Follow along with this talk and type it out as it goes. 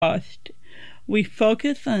cost. We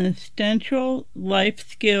focus on essential life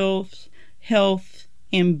skills, health,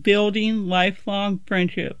 and building lifelong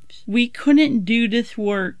friendships. We couldn't do this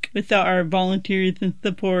work without our volunteers and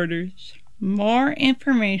supporters. More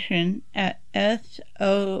information at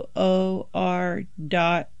soor.org.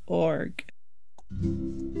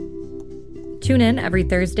 Tune in every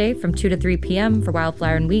Thursday from 2 to 3 p.m. for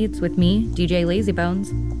Wildflower and Weeds with me, DJ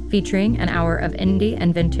Lazybones, featuring an hour of indie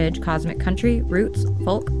and vintage cosmic country, roots,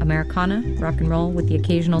 folk, Americana, rock and roll with the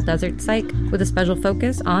occasional desert psych, with a special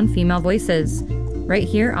focus on female voices. Right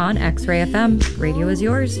here on X-Ray FM. Radio is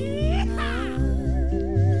yours.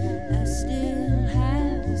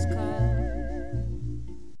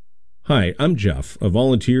 Hi, I'm Jeff, a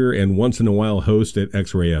volunteer and once-in-a-while host at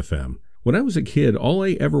X-Ray FM. When I was a kid, all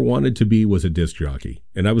I ever wanted to be was a disc jockey,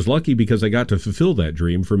 and I was lucky because I got to fulfill that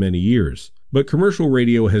dream for many years. But commercial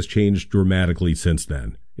radio has changed dramatically since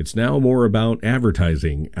then. It's now more about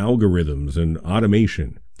advertising, algorithms, and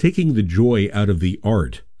automation, taking the joy out of the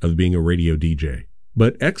art of being a radio DJ.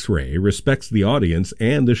 But X-Ray respects the audience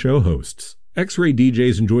and the show hosts. X-Ray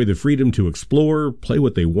DJs enjoy the freedom to explore, play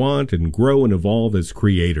what they want, and grow and evolve as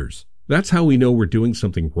creators. That's how we know we're doing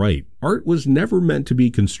something right. Art was never meant to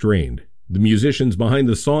be constrained. The musicians behind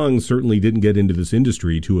the songs certainly didn't get into this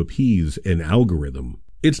industry to appease an algorithm.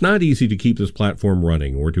 It's not easy to keep this platform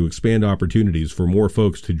running or to expand opportunities for more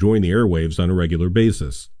folks to join the airwaves on a regular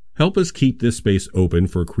basis. Help us keep this space open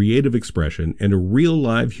for creative expression and a real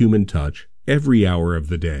live human touch every hour of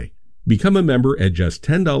the day. Become a member at just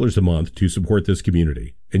 $10 a month to support this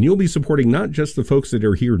community, and you'll be supporting not just the folks that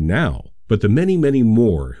are here now, but the many, many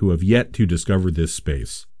more who have yet to discover this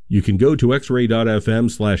space. You can go to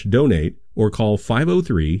xray.fm/donate or call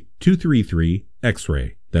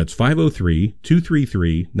 503-233-X-Ray. That's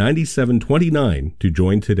 503-233-9729 to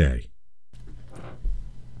join today.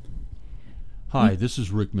 Hi, this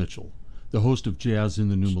is Rick Mitchell, the host of Jazz in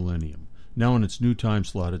the New Millennium, now in its new time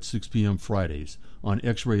slot at 6 p.m. Fridays on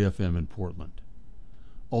X-Ray FM in Portland.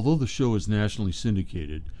 Although the show is nationally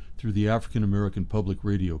syndicated through the African American Public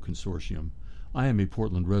Radio Consortium, I am a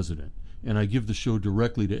Portland resident, and I give the show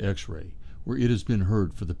directly to X-Ray, where it has been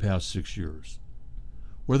heard for the past 6 years.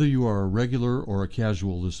 Whether you are a regular or a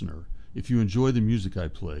casual listener, if you enjoy the music I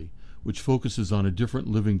play, which focuses on a different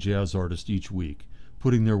living jazz artist each week,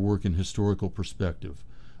 putting their work in historical perspective,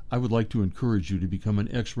 I would like to encourage you to become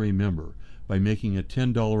an X-Ray member by making a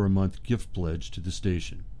 $10 a month gift pledge to the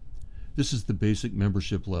station. This is the basic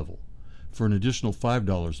membership level. For an additional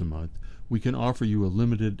 $5 a month, we can offer you a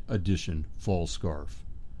limited edition fall scarf.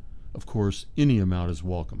 Of course, any amount is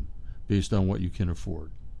welcome, based on what you can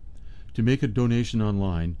afford. To make a donation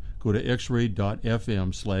online, go to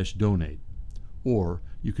xray.fm/donate, or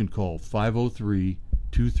you can call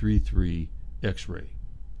 503-233-X-Ray.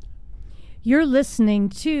 You're listening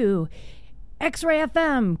to X-Ray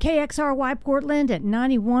FM, KXRY Portland at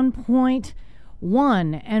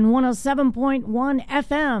 91.1 and 107.1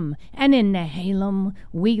 FM, and in Nehalem,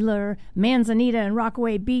 Wheeler, Manzanita, and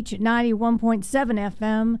Rockaway Beach at 91.7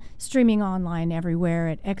 FM, streaming online everywhere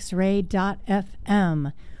at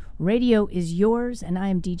xray.fm. Radio is yours, and I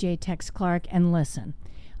am DJ Tex Clark, and listen,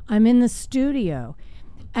 I'm in the studio.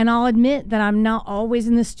 And I'll admit that I'm not always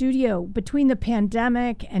in the studio. Between the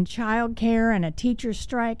pandemic and childcare and a teacher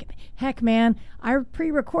strike, heck, man, I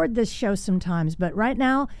pre-record this show sometimes. But right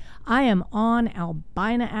now, I am on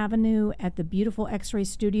Albina Avenue at the beautiful X-Ray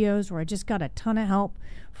Studios, where I just got a ton of help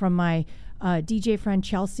from my DJ friend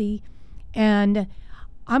Chelsea. And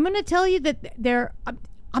I'm going to tell you that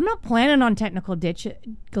I'm not planning on technical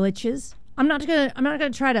glitches. I'm not gonna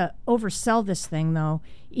try to oversell this thing though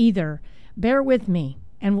either. Bear with me,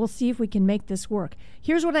 and we'll see if we can make this work.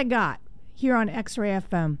 Here's what I got here on X-Ray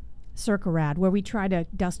FM, Circa Rad, where we try to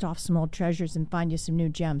dust off some old treasures and find you some new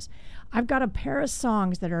gems. I've got a pair of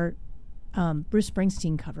songs that are Bruce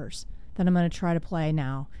Springsteen covers that I'm going to try to play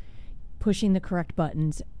now, pushing the correct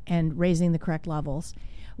buttons and raising the correct levels.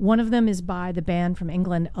 One of them is by the band from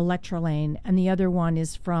England, Electrolane, and the other one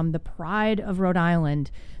is from the pride of Rhode Island,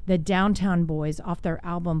 the Downtown Boys, off their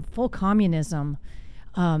album Full Communism,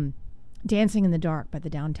 Dancing in the Dark by the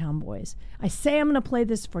Downtown Boys. I say I'm going to play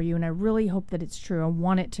this for you, and I really hope that it's true. I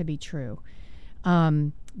want it to be true,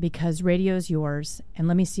 because radio is yours, and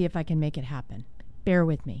let me see if I can make it happen. Bear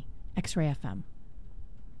with me. X-Ray FM.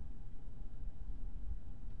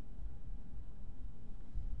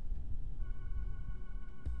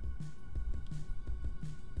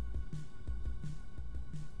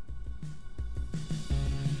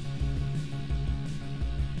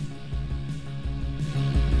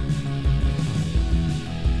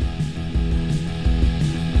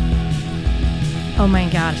 Oh my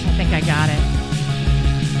gosh, I think I got it.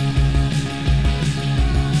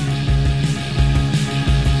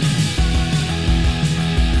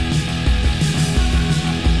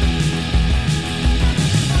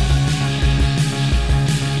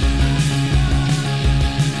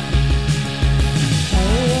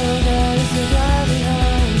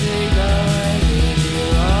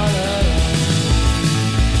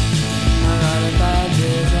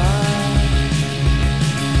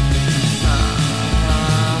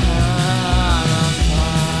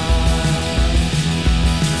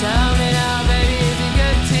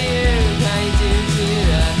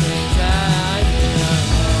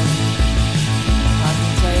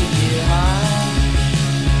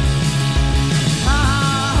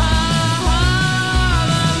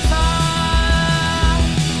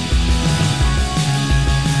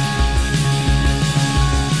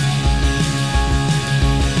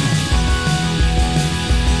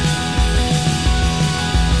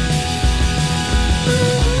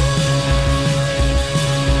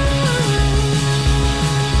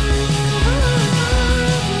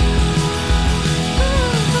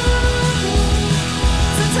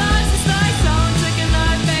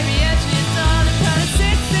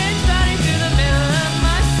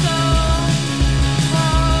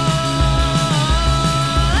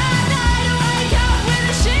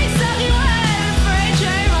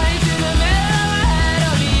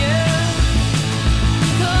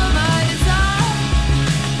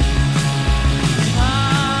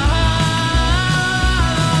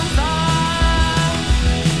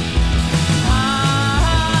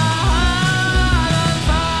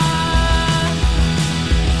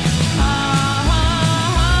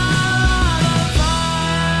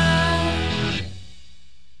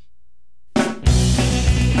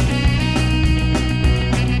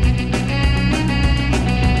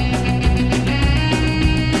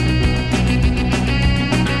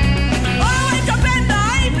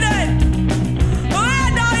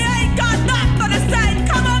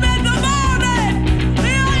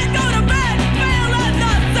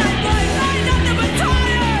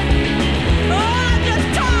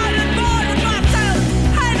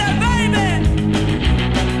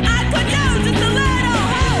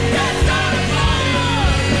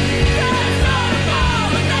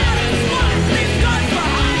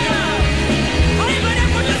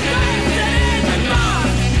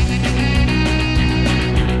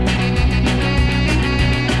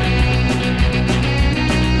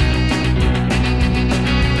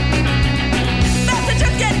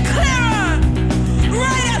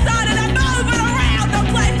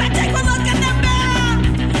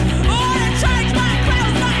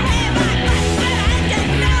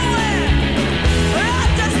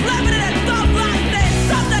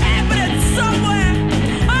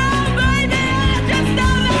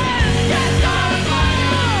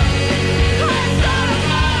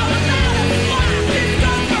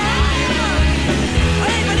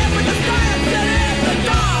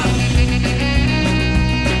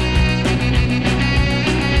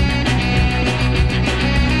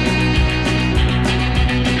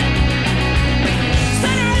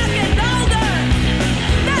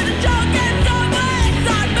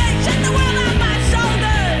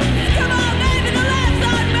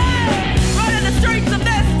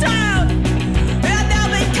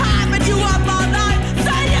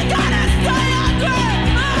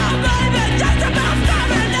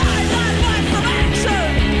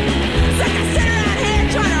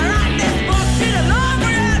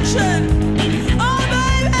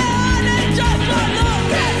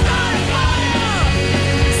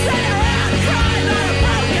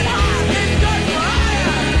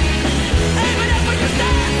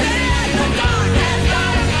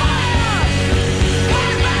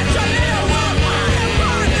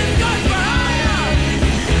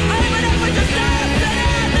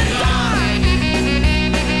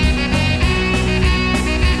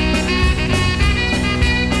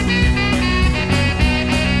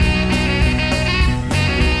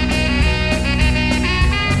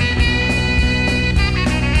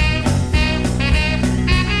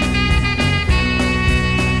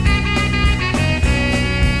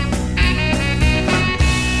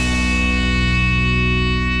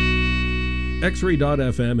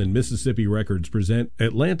 X-Ray.FM and Mississippi Records present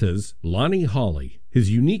Atlanta's Lonnie Holley. His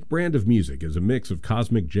unique brand of music is a mix of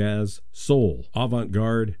cosmic jazz, soul,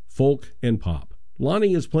 avant-garde, folk, and pop.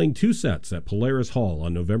 Lonnie is playing 2 sets at Polaris Hall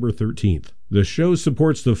on November 13th. The show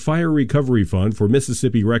supports the Fire Recovery Fund for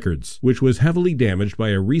Mississippi Records, which was heavily damaged by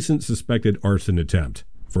a recent suspected arson attempt.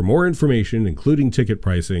 For more information, including ticket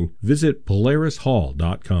pricing, visit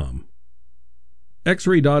PolarisHall.com.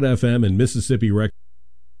 X-Ray.FM and Mississippi Records.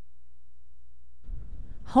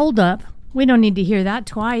 Hold up. We don't need to hear that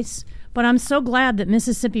twice. But I'm so glad that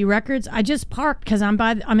Mississippi Records, I just parked because I'm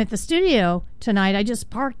at the studio tonight. I just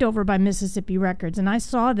parked over by Mississippi Records, and I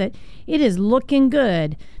saw that it is looking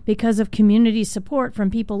good because of community support from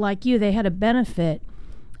people like you. They had a benefit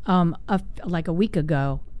like a week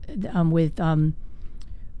ago with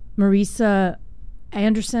Marisa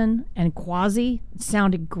Anderson and Quasi. It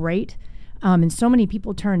sounded great. And so many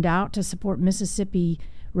people turned out to support Mississippi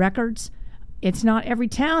Records. It's not every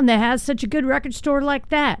town that has such a good record store like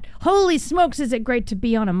that. Holy smokes, is it great to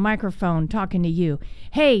be on a microphone talking to you.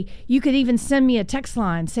 Hey, you could even send me a text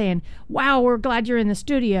line saying, wow, we're glad you're in the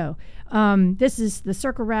studio. This is the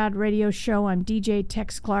Circle Rad radio show. I'm DJ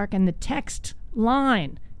Tex Clark, and the text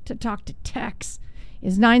line to talk to Tex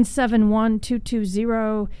is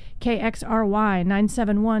 971-220-KXRY,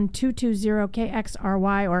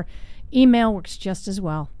 971-220-KXRY, or email works just as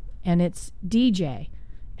well, and it's DJ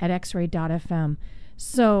at xray.fm.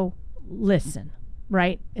 So listen,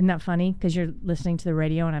 right? Isn't that funny? Because you're listening to the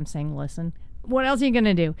radio and I'm saying listen. What else are you going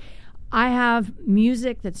to do? I have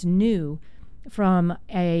music that's new from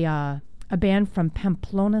a band from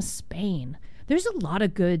Pamplona, Spain. There's a lot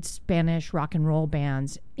of good Spanish rock and roll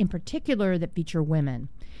bands, in particular that feature women.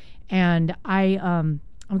 And I'm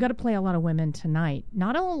going to play a lot of women tonight.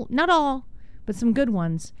 Not all, but some good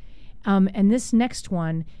ones. And this next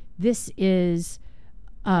one, this is...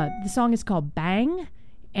 the song is called Bang,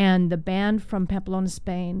 and the band from Pamplona,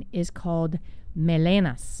 Spain is called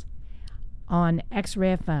Melenas on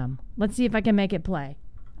X-Ray FM. Let's see if I can make it play.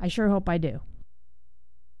 I sure hope I do.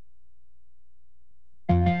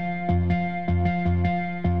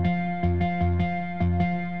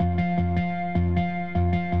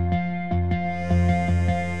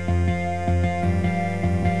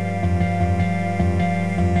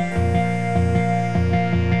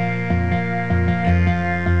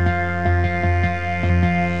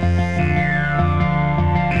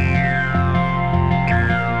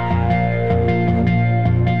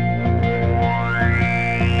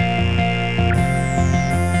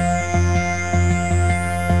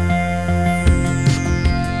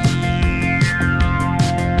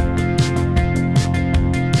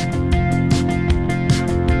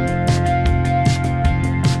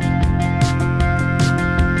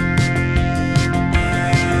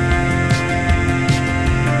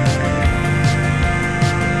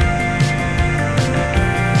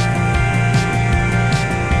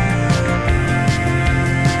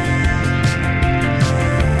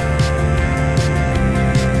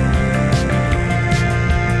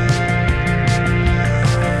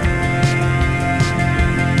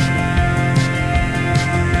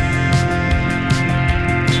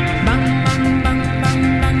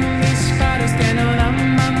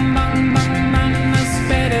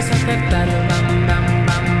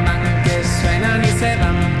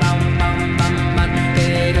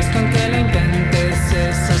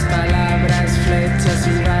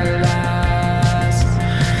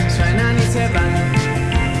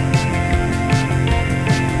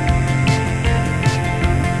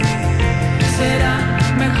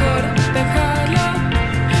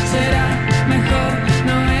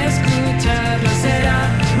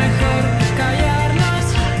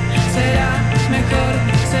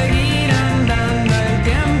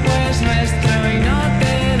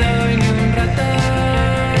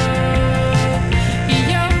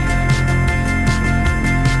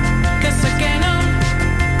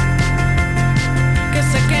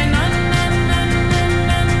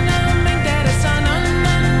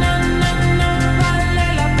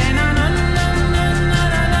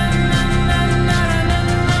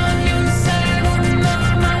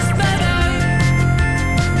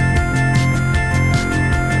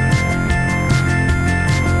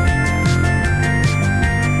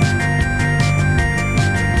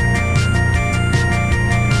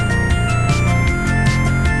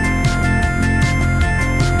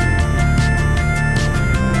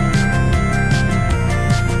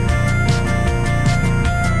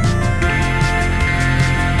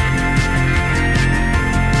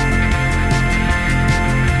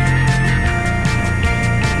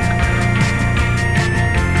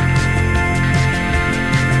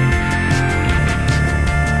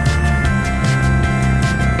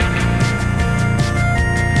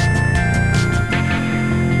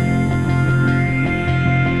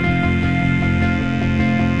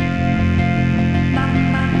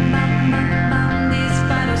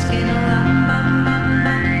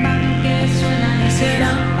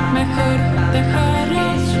 dejarlo,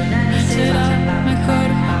 será mejor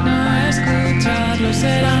no escucharlo,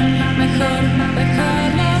 será mejor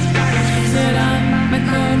dejarlo, será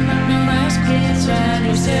mejor no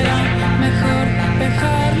escucharlo, será mejor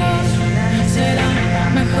dejarlo, será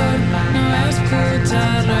mejor no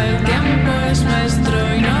escucharlo. El tiempo es nuestro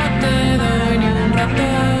y no te doy ni un rato.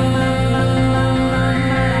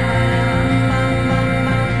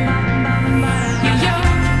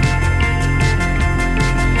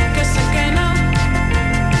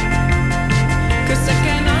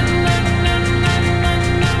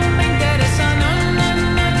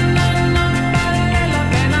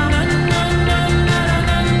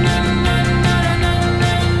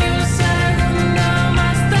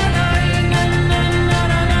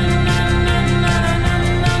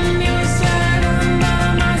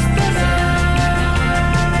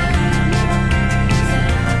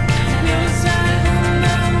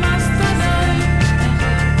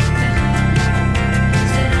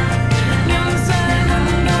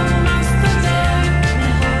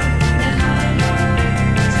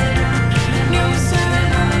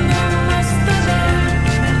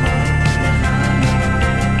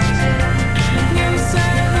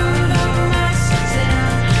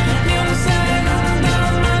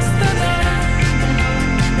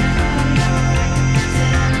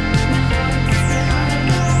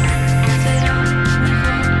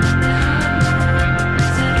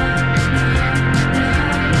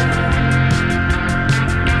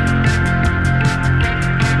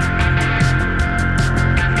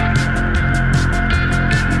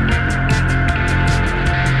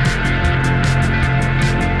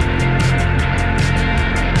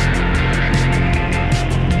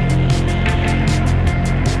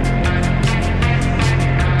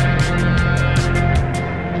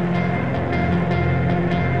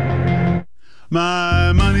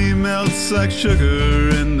 My money melts like sugar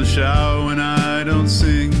in the shower when I don't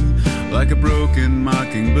sing, like a broken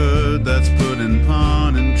mockingbird that's put in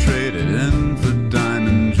pawn and traded in for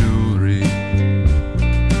diamond jewelry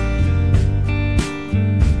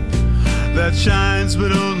that shines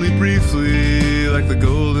but only briefly, like the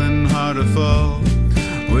golden heart of fall,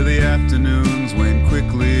 where the afternoons wane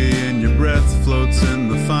quickly and your breath floats in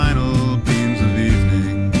the final beams of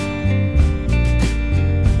evening.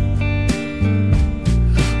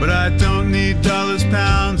 But I don't need dollars,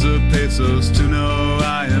 pounds, or pesos to know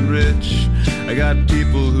I am rich. I got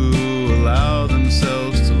people who allow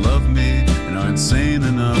themselves to love me and are insane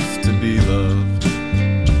enough to be loved.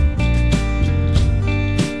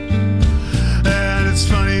 And it's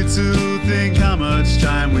funny to think how much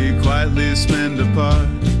time we quietly spend apart.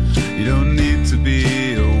 You don't need to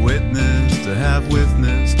be a witness to have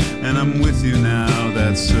witness, and I'm with you now,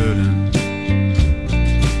 that's certain.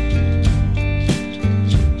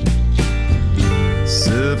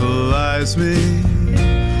 Civilize me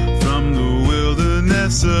from the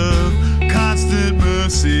wilderness of constant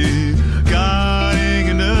mercy, guarding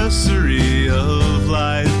a nursery of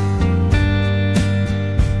life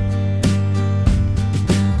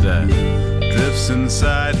that drifts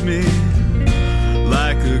inside me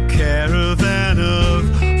like a caravan of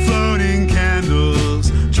floating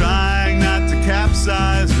candles, trying not to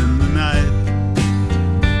capsize in the night.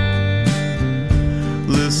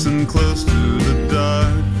 Listen close to the dark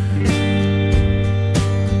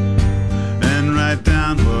and write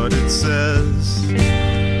down what it says,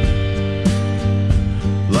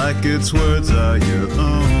 like its words are your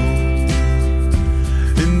own.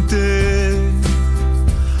 And dig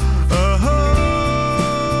a hole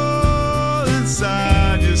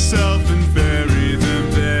inside yourself and bury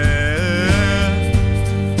them there.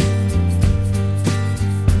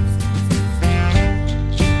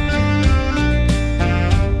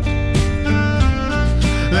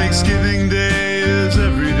 Thanksgiving Day is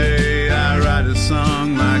every day I write a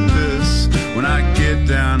song like this, when I get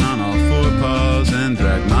down on all four paws and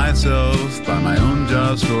drag myself by my own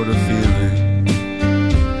jaws toward a feeling.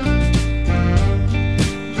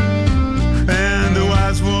 And a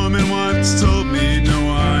wise woman once told me no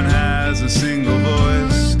one has a single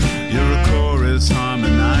voice. You're a chorus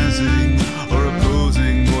harmonizing, or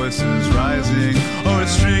opposing voices rising, or a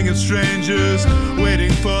string of strangers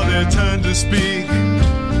waiting for their turn to speak.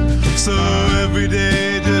 So every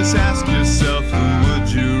day just ask yourself, who would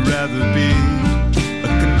you rather be? A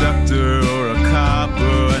conductor or a cop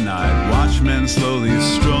or a night watchman slowly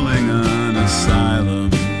strolling an asylum?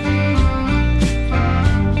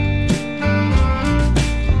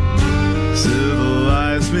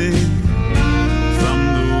 Civilize me from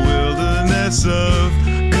the wilderness of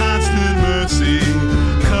constant mercy,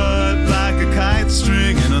 cut like a kite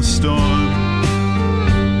string in a storm.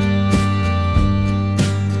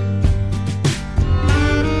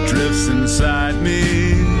 peace inside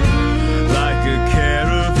me, like a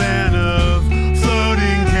caravan of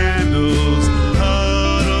floating candles,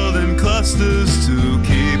 huddled in clusters to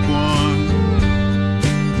keep warm.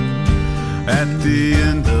 At the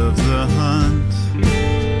end of the hunt,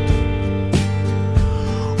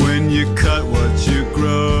 when you cut what you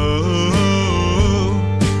grow,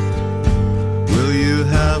 will you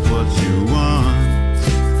have what you want?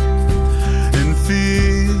 And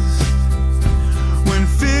feast when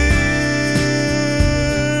fear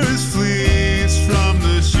is fleets from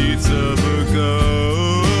the sheets of a ghost.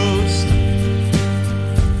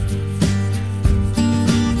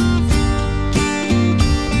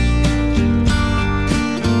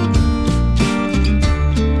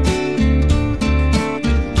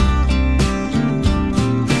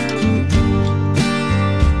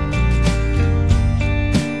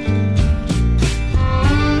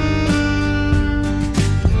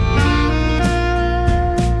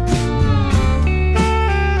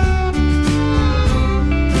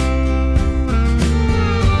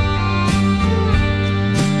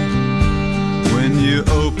 When you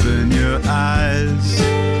open your eyes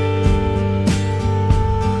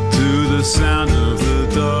to the sound of the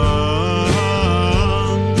dawn,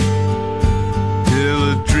 hear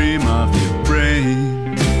a dream of your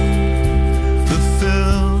brain, the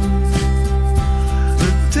film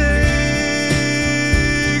that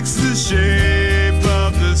takes the shape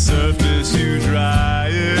of the surface you dry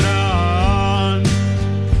it on,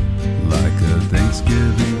 like a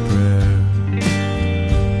Thanksgiving prayer.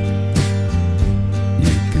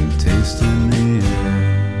 You can taste in the air.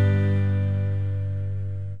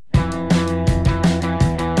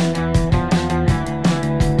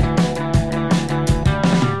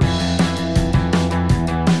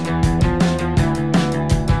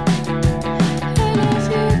 And if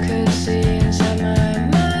you could see inside my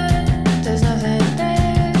mind, there's nothing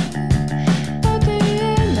there but the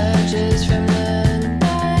images from the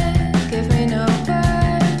night. Give me no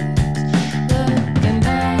words. Looking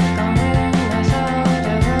back on when I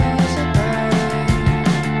thought I was a bird,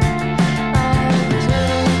 I was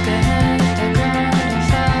looking at the ground to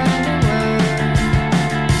find a word.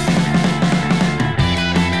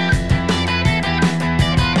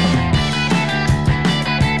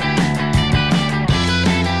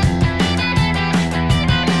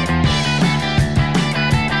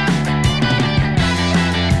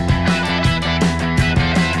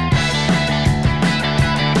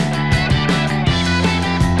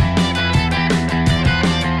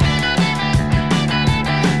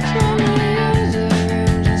 From the other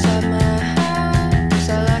rooms inside my house,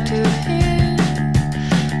 I like to hear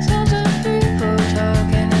sounds of people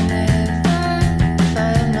talking in their life. I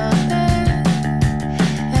am not there,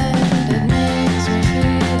 and it makes me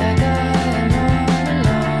feel like I am all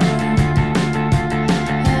alone.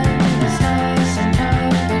 And it's nice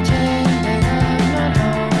sometimes pretending I'm not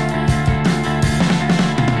home.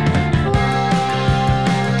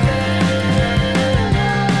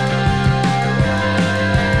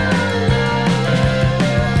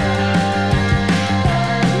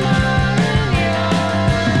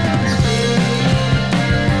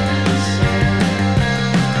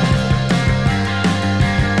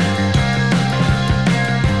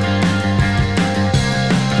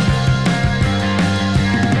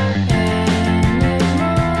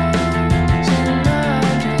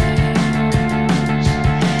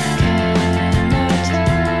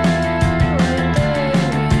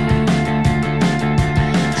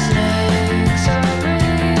 Snakes are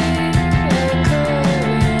reoccurring.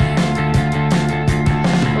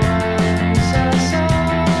 Once I saw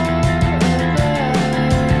a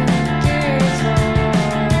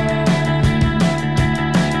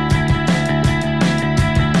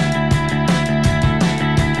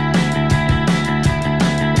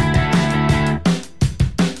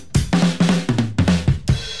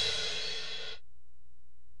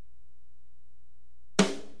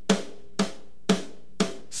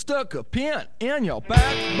Stuck a pin in your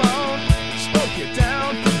backbone, spoke you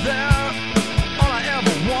down to there. All I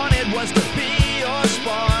ever wanted was to be your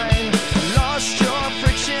spine. Lost your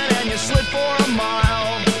friction and you slid for a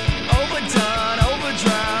mile. Overdone,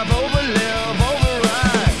 overdrive, overlive,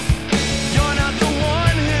 override. You're not the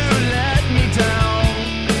one who let me down,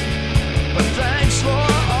 but thanks for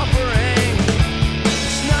offering.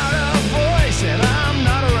 It's not a voice and I'm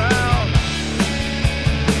not around.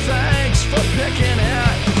 Thanks for picking it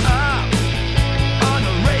up on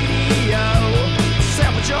the radio.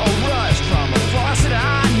 Sample your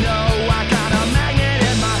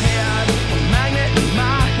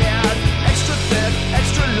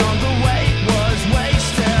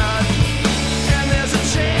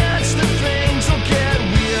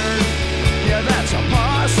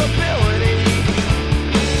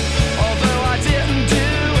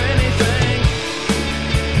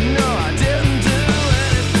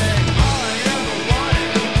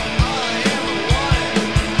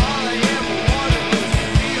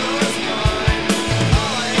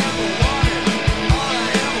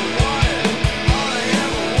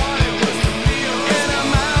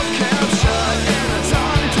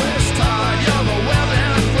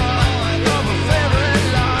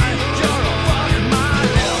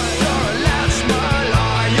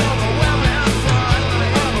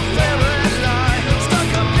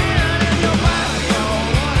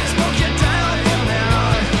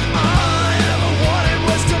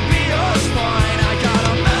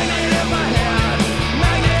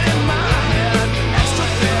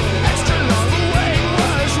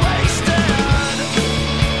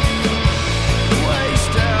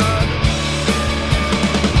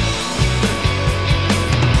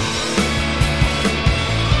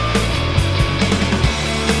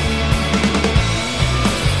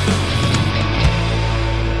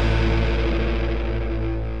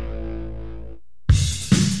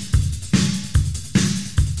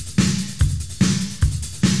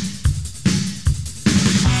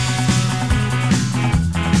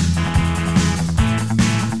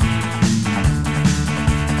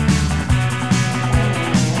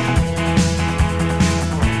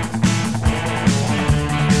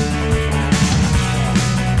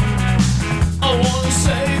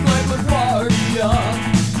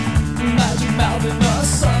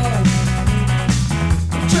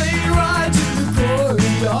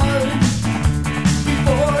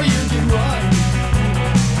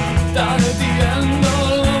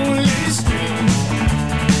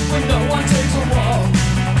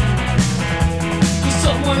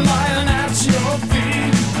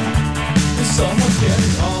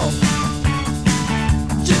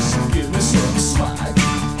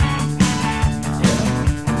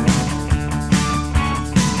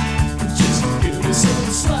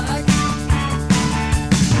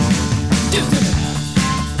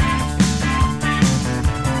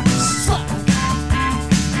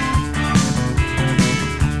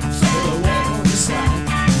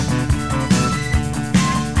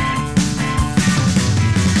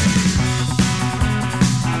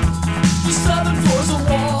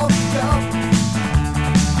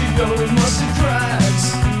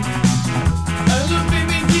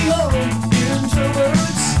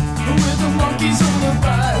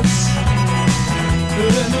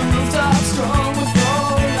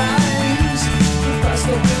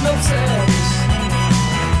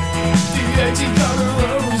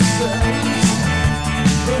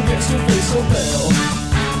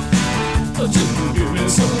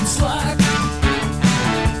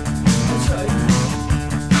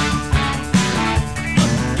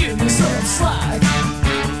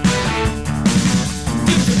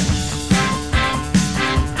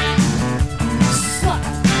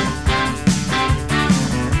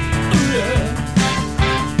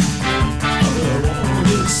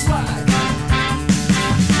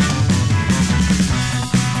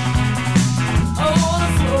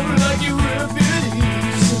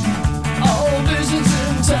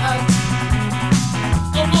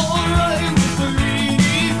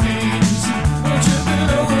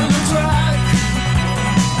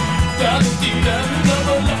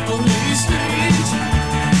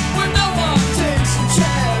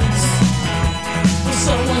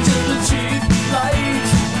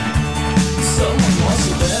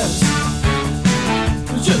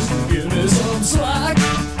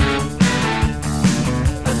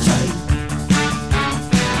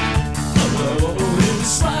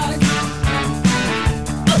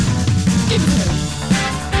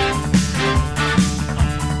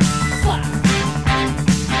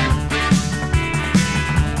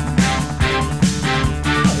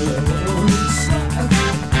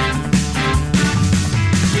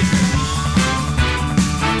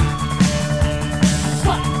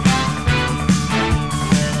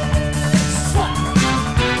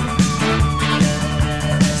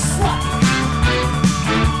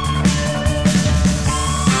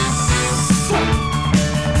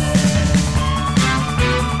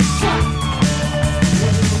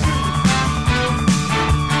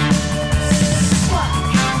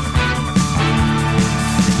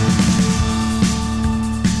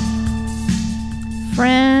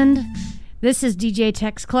This is DJ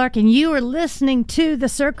Tex Clark, and you are listening to the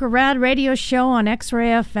Circa Rad radio show on X-Ray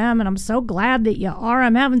FM, and I'm so glad that you are.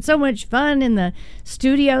 I'm having so much fun in the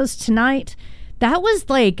studios tonight. That was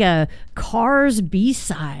like a Cars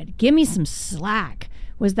B-side. Give Me Some Slack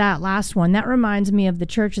was that last one. That reminds me of the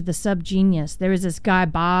Church of the Subgenius. There was this guy,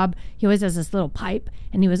 Bob. He always has this little pipe,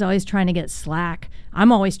 and he was always trying to get slack.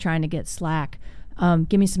 I'm always trying to get slack.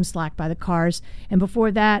 Give Me Some Slack by the Cars. And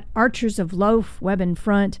before that, Archers of Loaf, Web in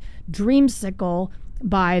Front, Dreamsicle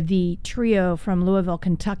by the trio from Louisville,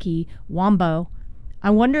 Kentucky, Wombo.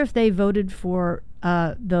 I wonder if they voted for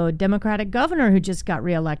the Democratic governor who just got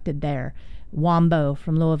reelected there, Wombo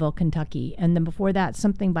from Louisville, Kentucky. And then before that,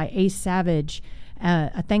 something by Ace Savage,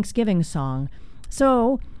 a Thanksgiving song.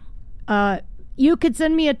 So you could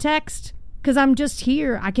send me a text because I'm just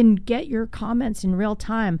here. I can get your comments in real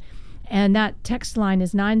time. And that text line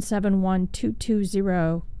is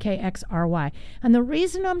 971-220-KXRY. And the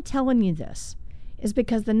reason I'm telling you this is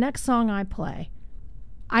because the next song I play,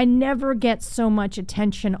 I never get so much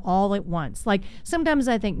attention all at once. Like, sometimes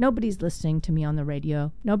I think nobody's listening to me on the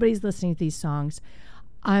radio. Nobody's listening to these songs.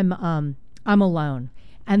 I'm alone.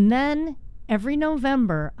 And then every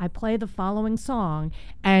November, I play the following song,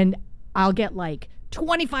 and I'll get like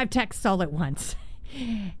 25 texts all at once.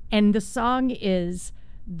 And the song is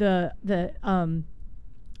the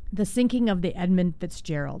Sinking of the Edmund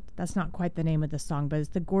Fitzgerald. That's not quite the name of the song, but it's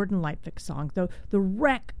the Gordon Lightfoot song. The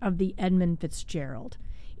Wreck of the Edmund Fitzgerald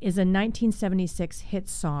is a 1976 hit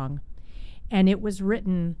song, and it was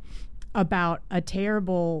written about a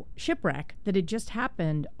terrible shipwreck that had just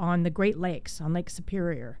happened on the Great Lakes, on Lake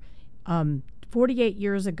Superior. 48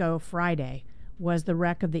 years ago Friday was the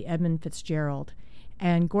wreck of the Edmund Fitzgerald,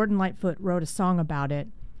 and Gordon Lightfoot wrote a song about it.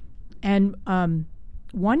 And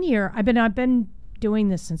one year, I've been doing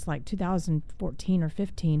this since like 2014 or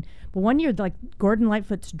 15, but one year, like, Gordon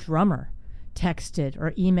Lightfoot's drummer texted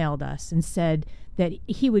or emailed us and said that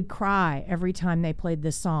he would cry every time they played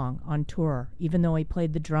this song on tour, even though he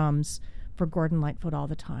played the drums for Gordon Lightfoot all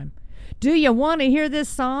the time. Do you want to hear this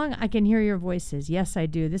song? I can hear your voices. Yes, I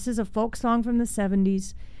do. This is a folk song from the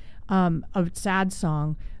 70s, a sad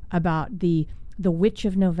song about the Witch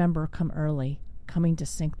of November Come Early, coming to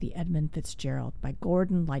sink the Edmund Fitzgerald by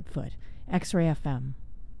Gordon Lightfoot, X-Ray FM.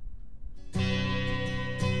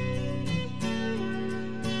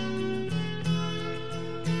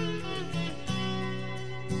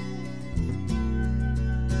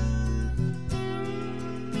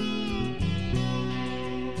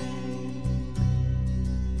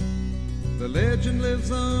 The legend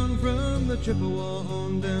lives on from the Chippewa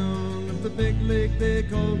on down of the big lake they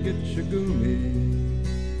call Gitchagumi.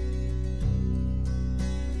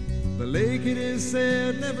 The lake, it is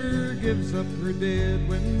said, never gives up her dead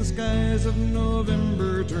when the skies of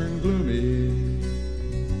November turn gloomy.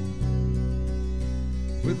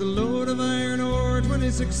 With a load of iron ore,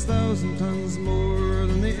 26,000 tons more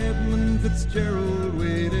than the Edmund Fitzgerald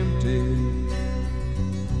weighed empty.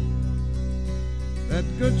 That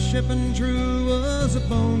good ship and true was a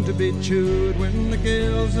bone to be chewed when the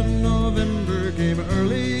gales of November came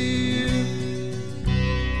early.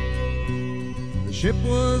 The ship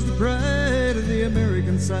was the pride of the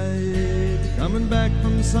American side, coming back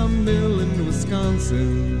from some mill in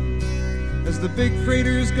Wisconsin. As the big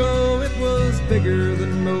freighters go, it was bigger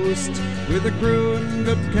than most, with a crew and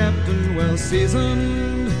good captain well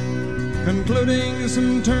seasoned, concluding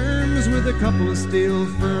some terms with a couple of steel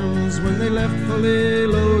firms when they left fully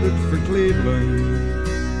loaded for Cleveland.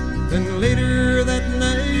 Then later that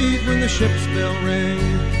night when the ship's bell rang,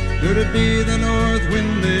 could it be the north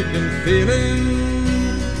wind they'd been feeling?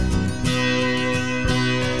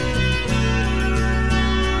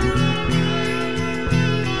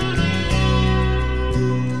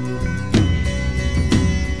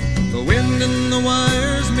 The wind in the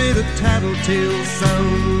wires made a tattletale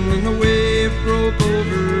sound, and the wave broke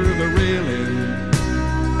over the railing.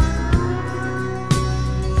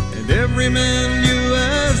 And every man knew,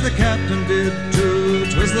 as the captain did too,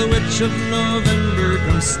 'twas the witch of November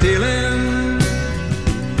come stealing.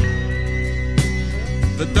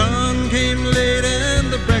 The dawn came late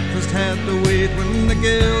and the breakfast had to wait when the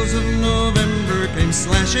gales of November came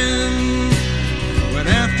slashing. When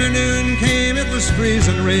afternoon came, it was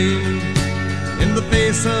freezing rain in the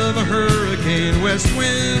face of a hurricane west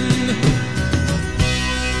wind.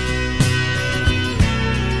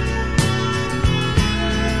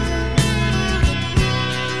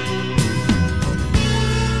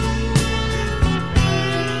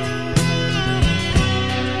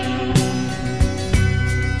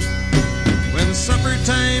 When supper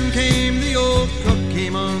time came, the old cook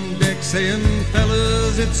came on deck saying,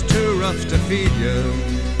 "Fellas, it's too rough to feed you.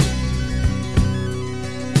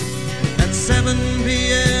 7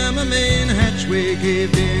 p.m. a main hatchway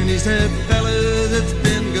caved in. He said, fellas, it's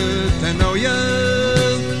been good to know ya.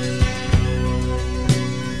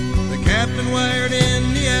 The captain wired in,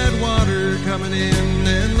 he had water coming in,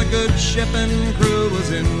 and the good ship and crew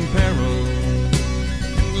was in peril.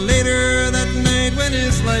 And later that night, when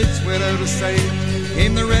his lights went out of sight,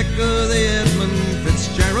 came the wreck of the Edmund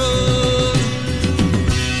Fitzgerald.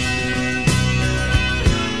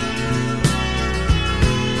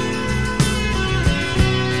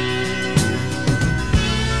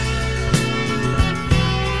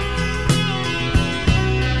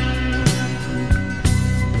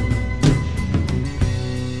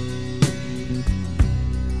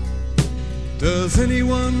 Does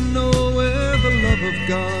anyone know where the love of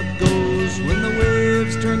God goes when the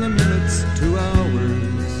waves turn the minutes to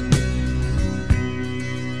hours?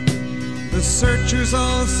 The searchers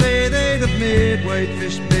all say they'd have made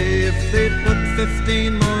Whitefish Bay if they'd put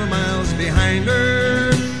 15 more miles behind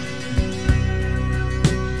her.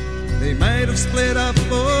 They might have split up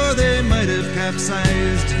or they might have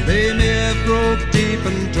capsized. They may have broke deep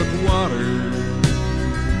and took water.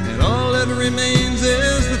 All that remains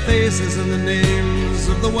is the faces and the names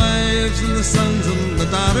of the wives and the sons and the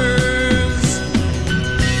daughters.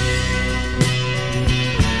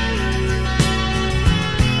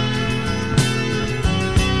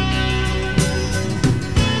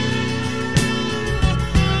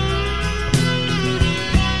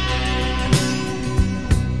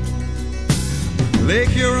 Lake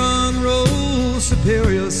Huron rolls,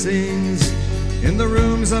 Superior sings in the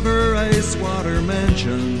rooms of her ice-water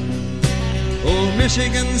mansion. Old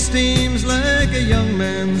Michigan steams like a young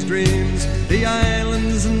man's dreams. The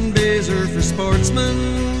islands and bays are for sportsmen.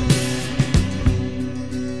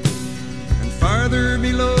 And farther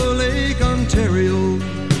below, Lake Ontario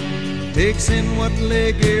takes in what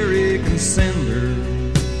Lake Erie can send her.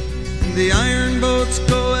 The iron boats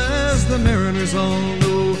go, as the mariners all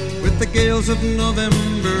know, with the gales of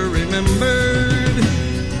November remembered.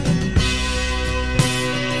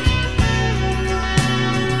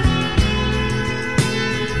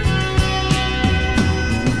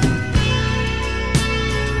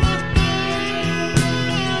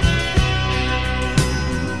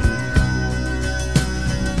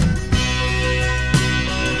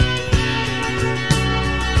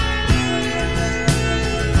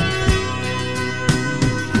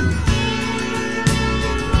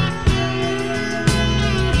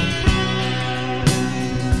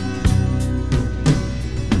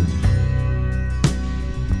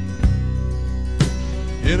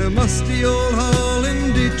 In a musty old hall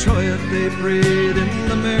in Detroit, they prayed in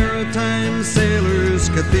the Maritime Sailors'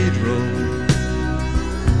 Cathedral.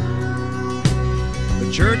 The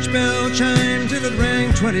church bell chimed till it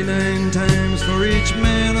rang 29 times for each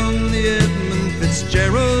man on the Edmund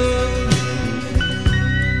Fitzgerald.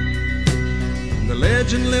 And the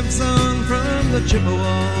legend lives on from the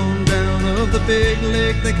Chippewa on down of the big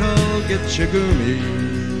lake they call Gitchagumi.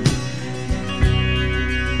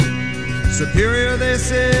 Superior, they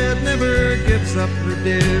said, never gives up her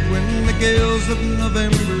dead when the gales of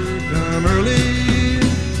November come early.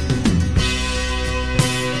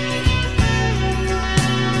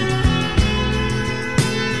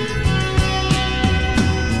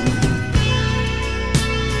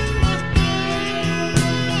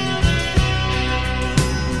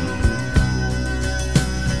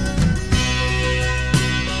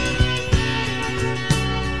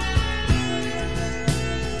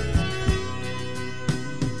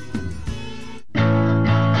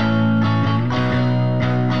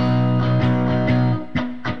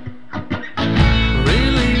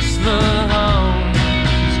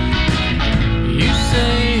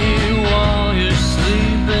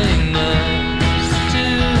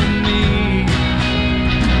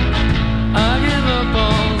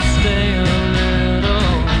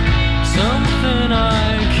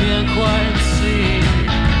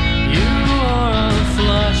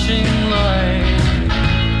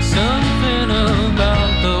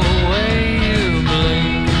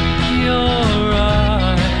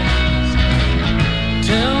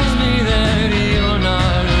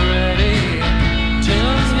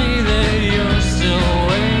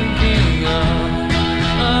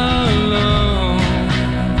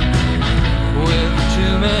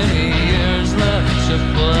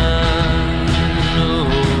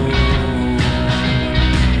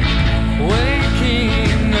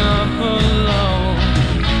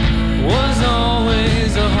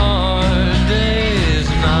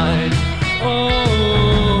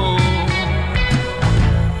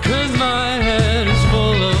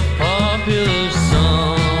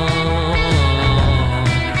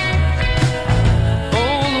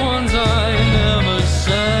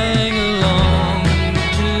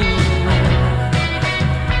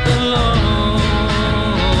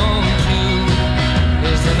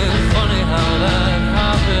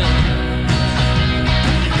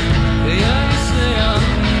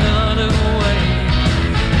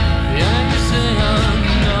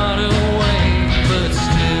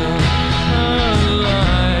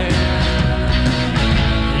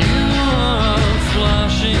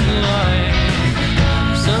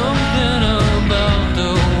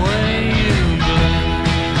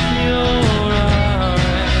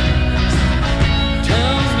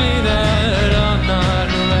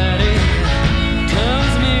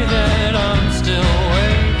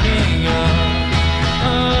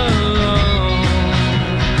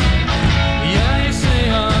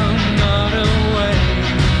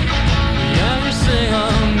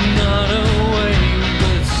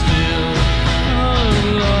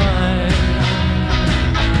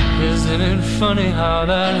 how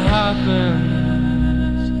that happens.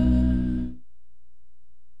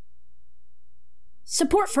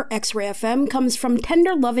 Support for X-Ray FM comes from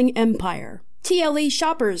Tender Loving Empire. TLE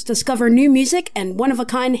shoppers discover new music and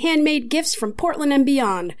one-of-a-kind handmade gifts from Portland and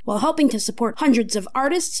beyond, while helping to support hundreds of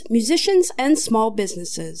artists, musicians, and small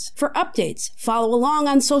businesses. For updates, follow along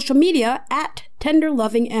on social media at Tender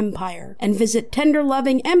Loving Empire and visit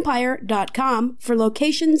tenderlovingempire.com for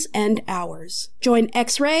locations and hours. Join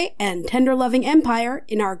X-Ray and Tender Loving Empire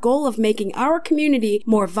in our goal of making our community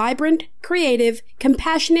more vibrant, creative,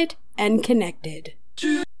 compassionate, and connected.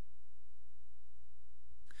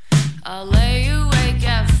 I'll lay awake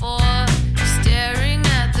at 4, staring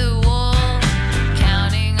at the wall,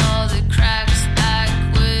 counting all the cracks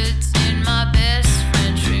backwards in my best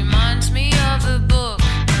French. Reminds me of a book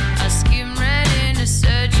I skimmed read in a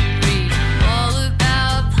surgery, all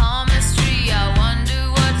about palmistry. I wonder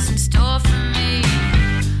what's in store for me.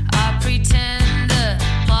 I pretend the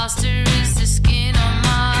plaster is the skin on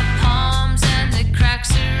my palms and the cracks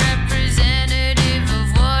are representative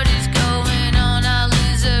of what is going on. I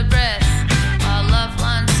lose a breath. Our love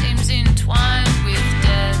line seems entwined with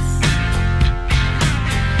death.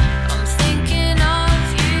 I'm thinking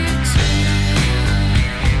of you too.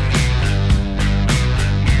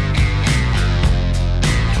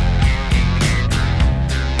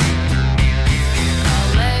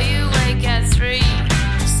 I'll lay awake at 3,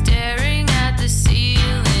 staring at the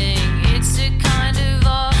ceiling. It's a kind of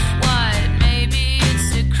off-white, maybe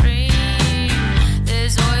it's a cream.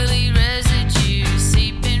 There's oily residue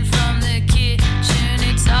seeping from the kitchen.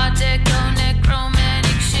 It's Art Deco,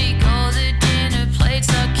 necromantic chic. All the dinner plates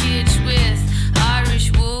are kitsch with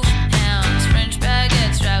Irish wolfhounds. French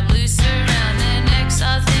baguettes wrapped loose around their necks.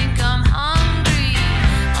 I think I'm hungry.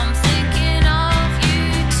 I'm thinking of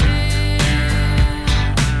you too.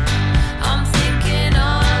 I'm thinking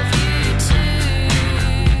of you too.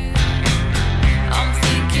 I'm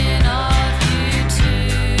thinking of you too.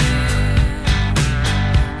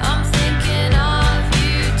 I'm thinking of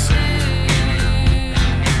you too.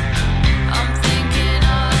 I'm thinking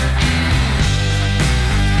of you.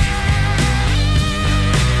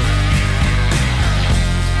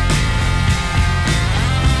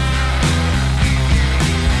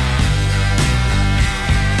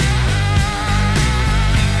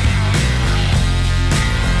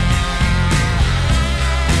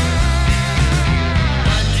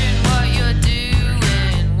 Wondering what you're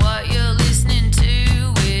doing, what you're listening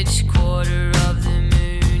to, which quarter of the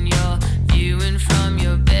moon you're viewing from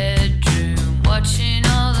your bedroom, watching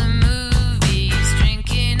all the movies,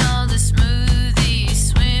 drinking all the smoothies,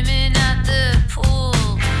 swimming at the pool.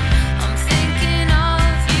 I'm thinking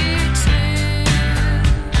of you too.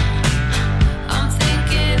 I'm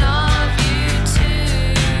thinking of you too.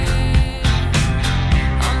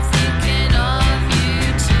 I'm thinking of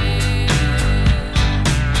you too.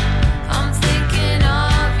 I'm thinking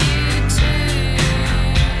of you too.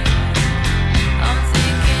 I'm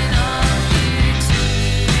thinking of you too. I'm thinking of you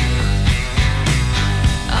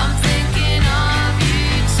too.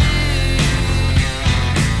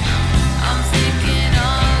 I'm thinking of you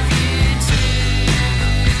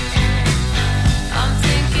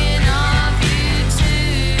too.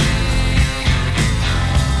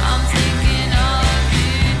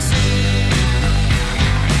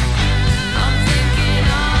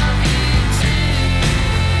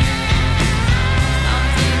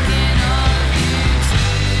 I'm thinking of you too.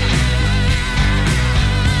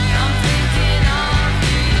 I'm thinking of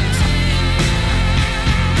you too.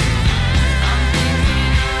 I'm thinking of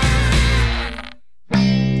you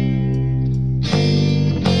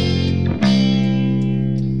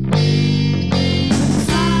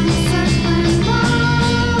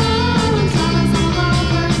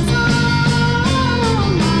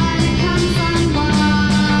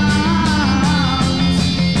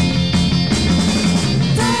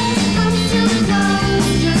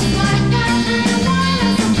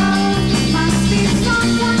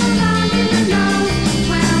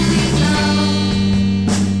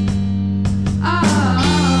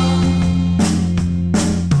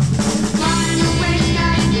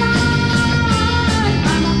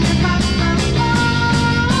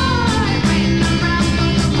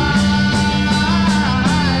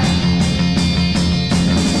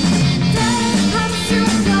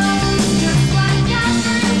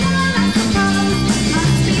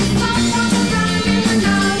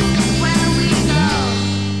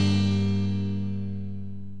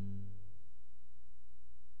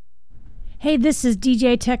Hey, this is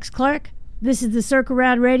DJ Tex Clark. This is the Circle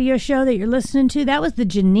Round radio show that you're listening to. That was the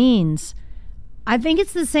Janines. I think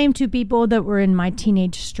it's the same two people that were in My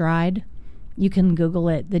Teenage Stride. You can Google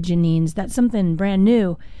it, the Janines. That's something brand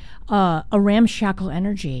new. A ramshackle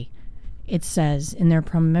energy, it says in their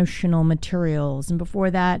promotional materials. And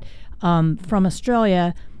before that, from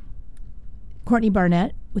Australia, Courtney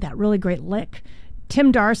Barnett with that really great lick.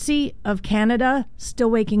 Tim Darcy of Canada, Still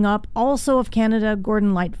Waking Up. Also of Canada,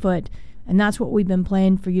 Gordon Lightfoot. And that's what we've been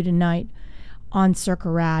playing for you tonight on Circa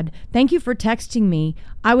Rad. Thank you for texting me.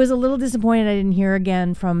 I was a little disappointed I didn't hear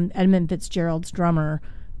again from Edmund Fitzgerald's drummer,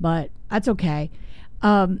 but that's okay.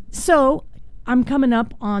 So I'm coming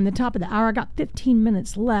up on the top of the hour. I got 15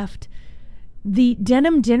 minutes left. The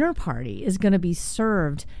Denim Dinner Party is going to be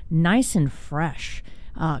served nice and fresh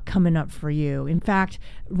coming up for you. In fact,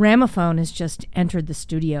 Ramophone has just entered the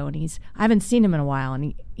studio, and I haven't seen him in a while,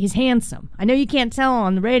 and he's handsome. I know you can't tell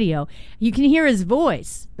on the radio. You can hear his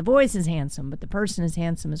voice. The voice is handsome, but the person is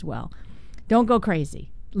handsome as well. Don't go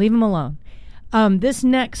crazy. Leave him alone. This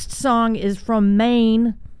next song is from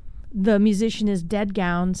Maine. The musician is Dead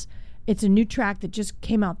Gowns. It's a new track that just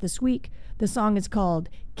came out this week. The song is called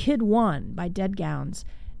Kid One by Dead Gowns.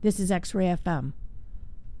 This is X-Ray FM.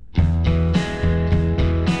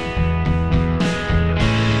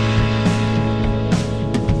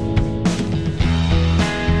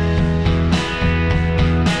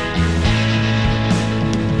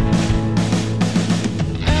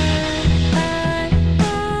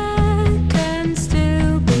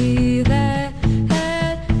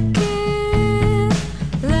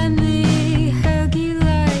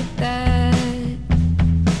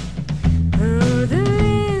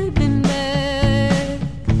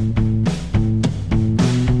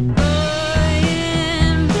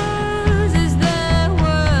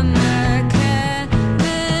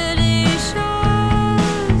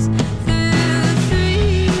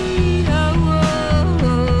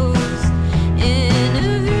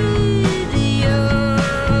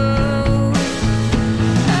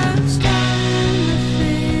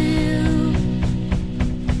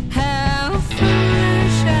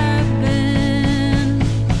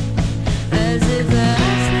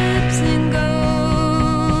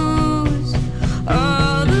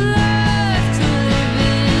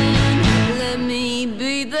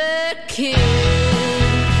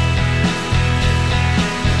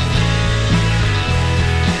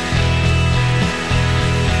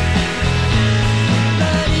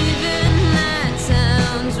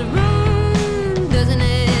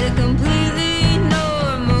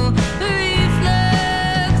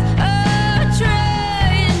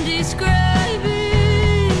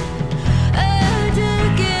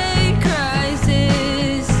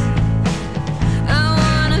 I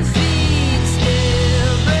wanna feed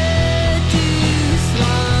stale bread to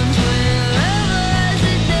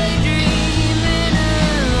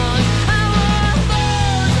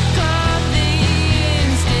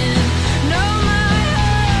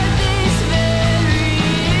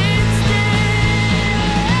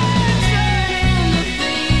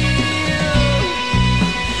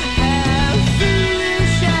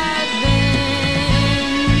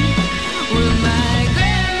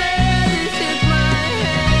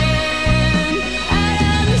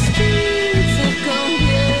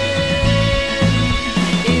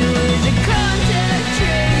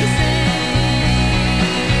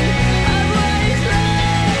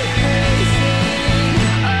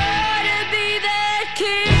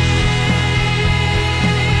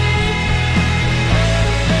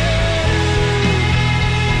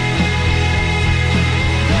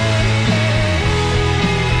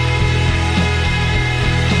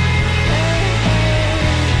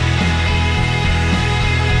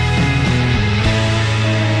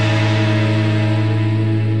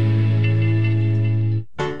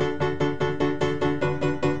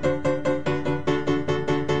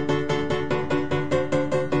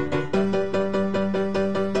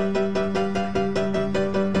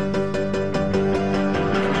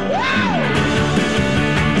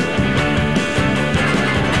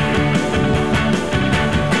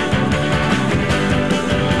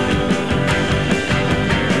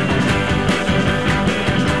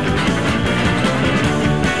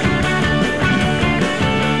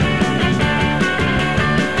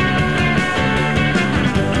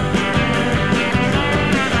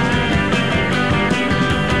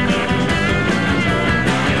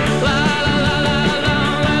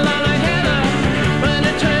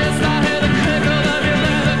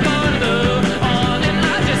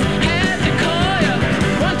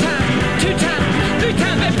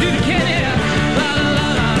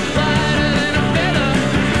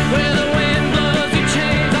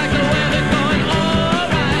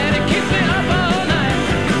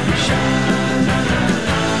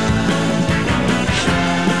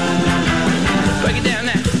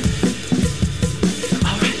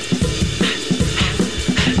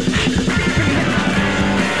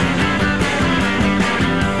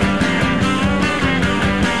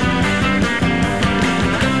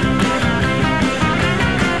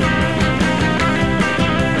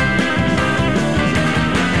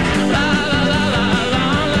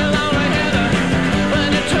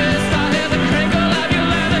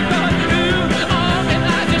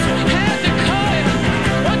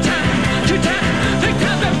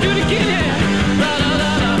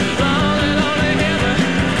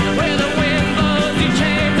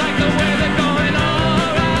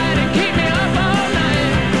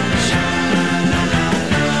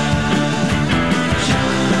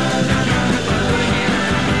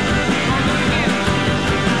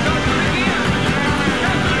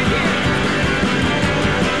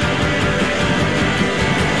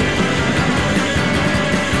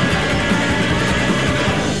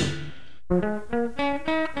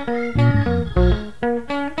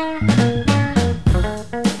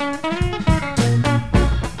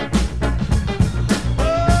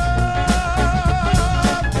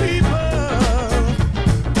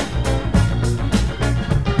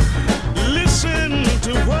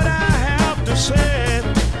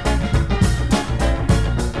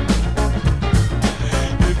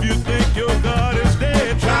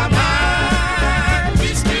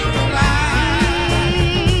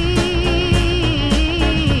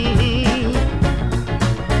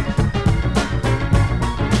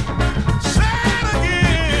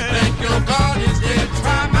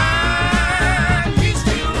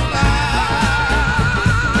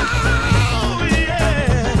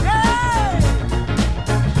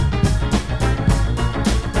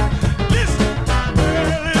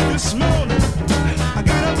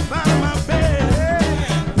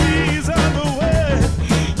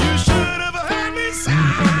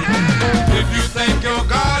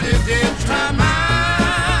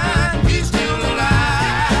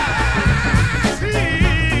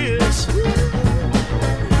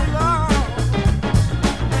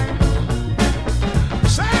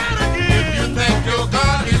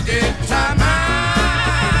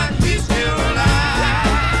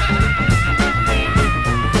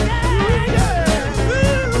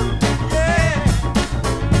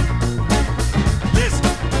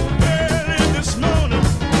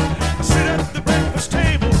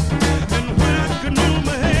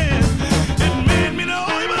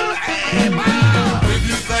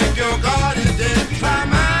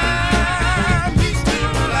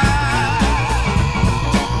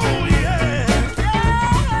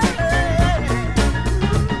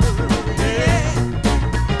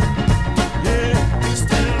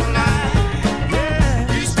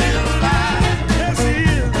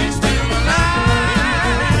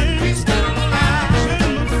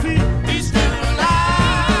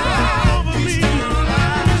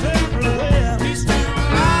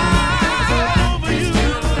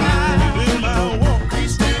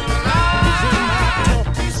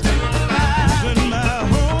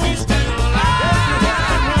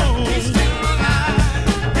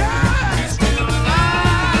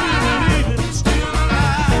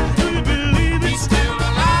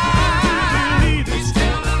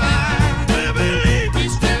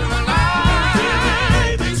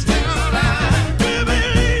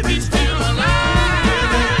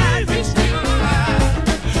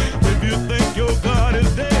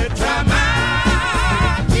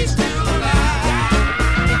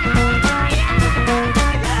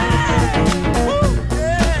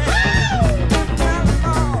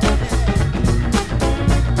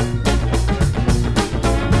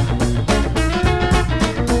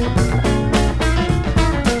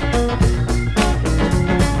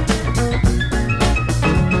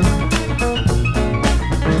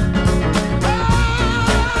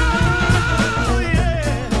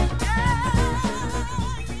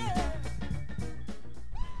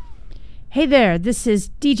Hey there, this is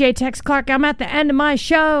DJ Tex Clark. I'm at the end of my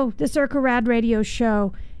show, the Circa Rad Radio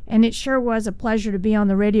Show, and it sure was a pleasure to be on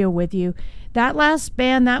the radio with you. That last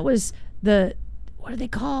band, that was what are they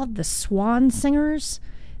called? The Swan Singers?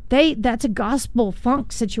 That's a gospel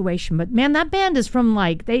funk situation, but man, that band is from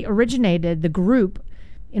they originated the group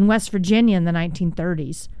in West Virginia in the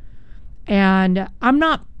 1930s. And I'm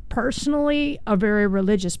not personally a very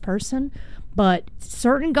religious person, but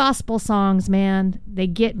certain gospel songs, man, they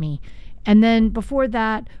get me. And then before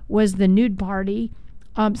that was the Nude Party,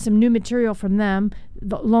 some new material from them,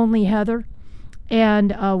 the Lonely Heather,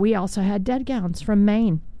 and we also had Dead Gowns from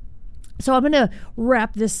Maine. So I'm going to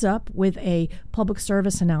wrap this up with a public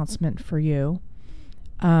service announcement for you,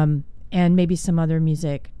 and maybe some other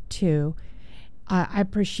music too. I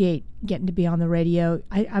appreciate getting to be on the radio.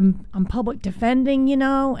 I'm public defending,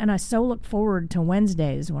 and I so look forward to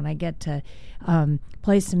Wednesdays when I get to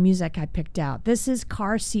play some music I picked out. This is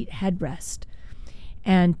Car Seat Headrest,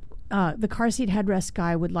 and the car seat headrest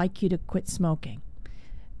guy would like you to quit smoking.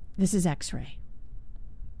 This is X-Ray.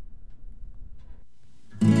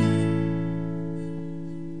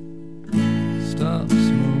 Stop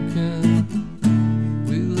smoking,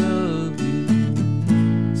 we love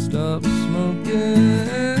you. Stop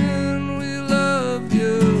smoking, we love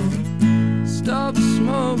you. Stop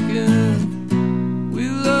smoking, we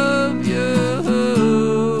love you.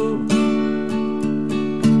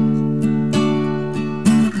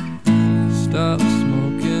 Stop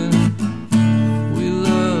smoking, we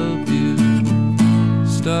love you.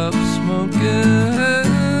 Stop smoking,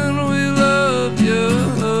 we love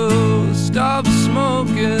you. Stop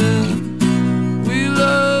smoking, we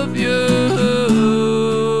love you.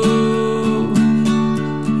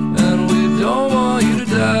 And we don't want you to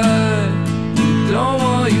die. We don't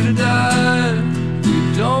want you to die.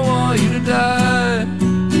 We don't want you to die.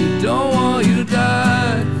 We don't want you to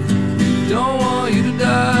die. We don't want you to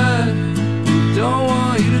die. We don't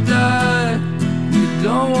want you to die. We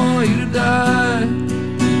don't want you to die.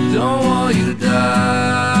 We don't want you to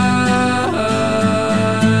die.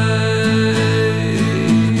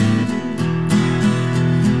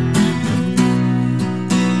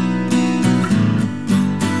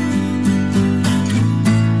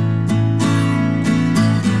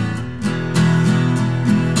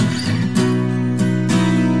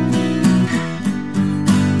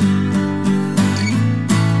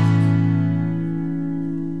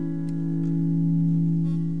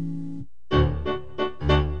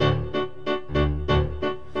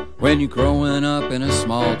 When you're growing up in a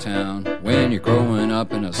small town, when you're growing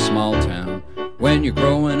up in a small town, when you're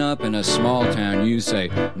growing up in a small town, you say,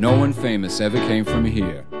 no one famous ever came from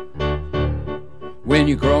here. When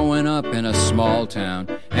you're growing up in a small town,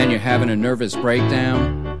 and you're having a nervous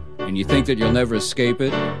breakdown, and you think that you'll never escape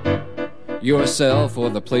it, yourself or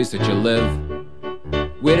the place that you live.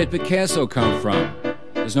 Where did Picasso come from?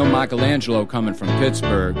 There's no Michelangelo coming from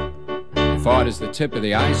Pittsburgh. If art is the tip of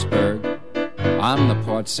the iceberg, I'm the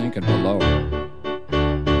part sinking below.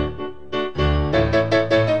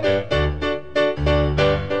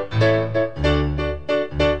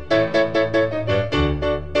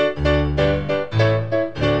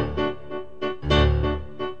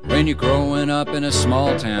 When you're growing up in a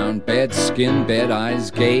small town, bad skin, bad eyes,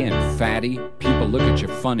 gay and fatty, people look at you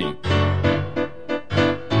funny.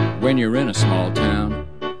 When you're in a small town,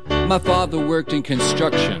 my father worked in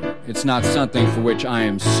construction. It's not something for which I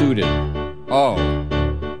am suited. Oh,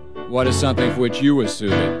 what is something for which you were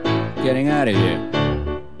suited? Getting out of here.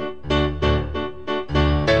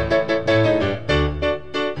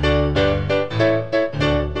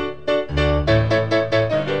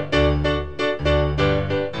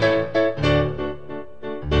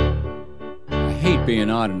 I hate being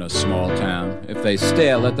odd in a small town. If they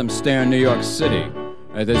stare, let them stare in New York City.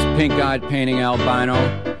 Or this pink-eyed painting albino.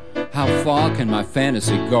 How far can my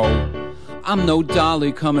fantasy go? I'm no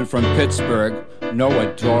dolly coming from Pittsburgh, no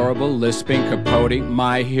adorable lisping Capote,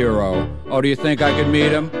 my hero. Oh, do you think I could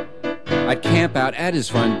meet him? I'd camp out at his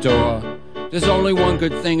front door. There's only one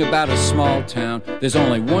good thing about a small town. There's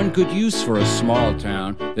only one good use for a small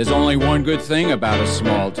town. There's only one good thing about a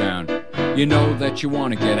small town. You know that you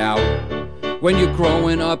want to get out. When you're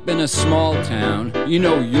growing up in a small town, you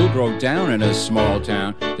know you'll grow down in a small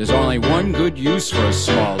town. There's only one good use for a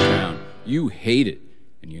small town. You hate it.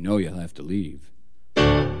 And you know you'll have to leave.